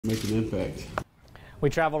make an impact. We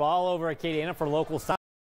traveled all over Acadiana for local soccer.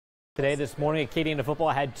 Today, this morning, Acadiana football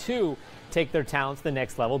had two take their talents to the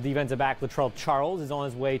next level. Defensive back Latrell Charles is on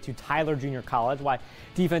his way to Tyler Junior College, while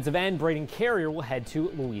defensive end Braden Carrier will head to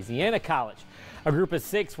Louisiana College. A group of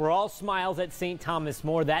 6 were all smiles at St. Thomas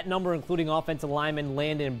More. That number including offensive lineman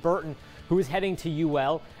Landon Burton, who is heading to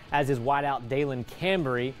UL, as is wideout Dalen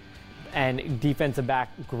Cambery, and defensive back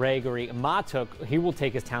Gregory Matuk. He will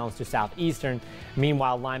take his talents to Southeastern.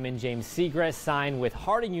 Meanwhile, lineman James Seagrass signed with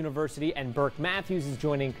Harding University, and Burke Matthews is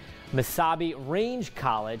joining Mesabi Range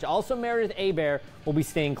College. Also, Meredith Hebert will be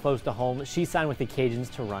staying close to home. She signed with the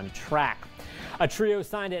Cajuns to run track. A trio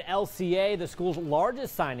signed at LCA, the school's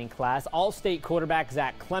largest signing class. All-State quarterback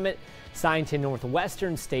Zach Clement signed to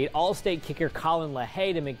Northwestern State. All-State kicker Colin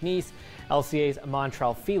LaHaye to McNeese. LCA's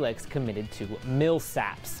Montrell Felix committed to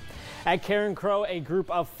Millsaps. At Karen Crow, a group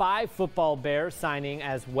of 5 football Bears signing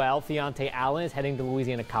as well. Theonte Allen is heading to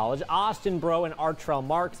Louisiana College. Austin Bro and Artrell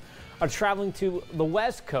Marks are traveling to the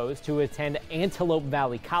West Coast to attend Antelope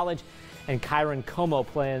Valley College. And Kyron Como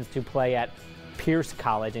plans to play at Pierce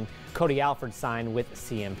College. And Cody Alford signed with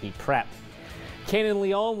CMP Prep. Cannon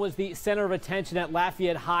Leon was the center of attention at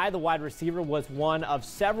Lafayette High. The wide receiver was one of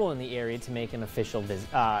several in the area to make it official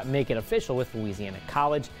with Louisiana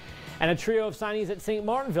College. And a trio of signees at St.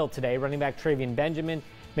 Martinville today. Running back Travian Benjamin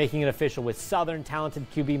making it official with Southern. Talented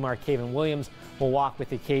QB Markaven Williams will walk with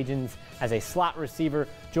the Cajuns as a slot receiver.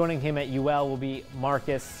 Joining him at UL will be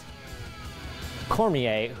Marcus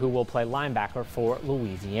Cormier, who will play linebacker for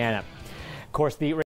Louisiana. Of course, the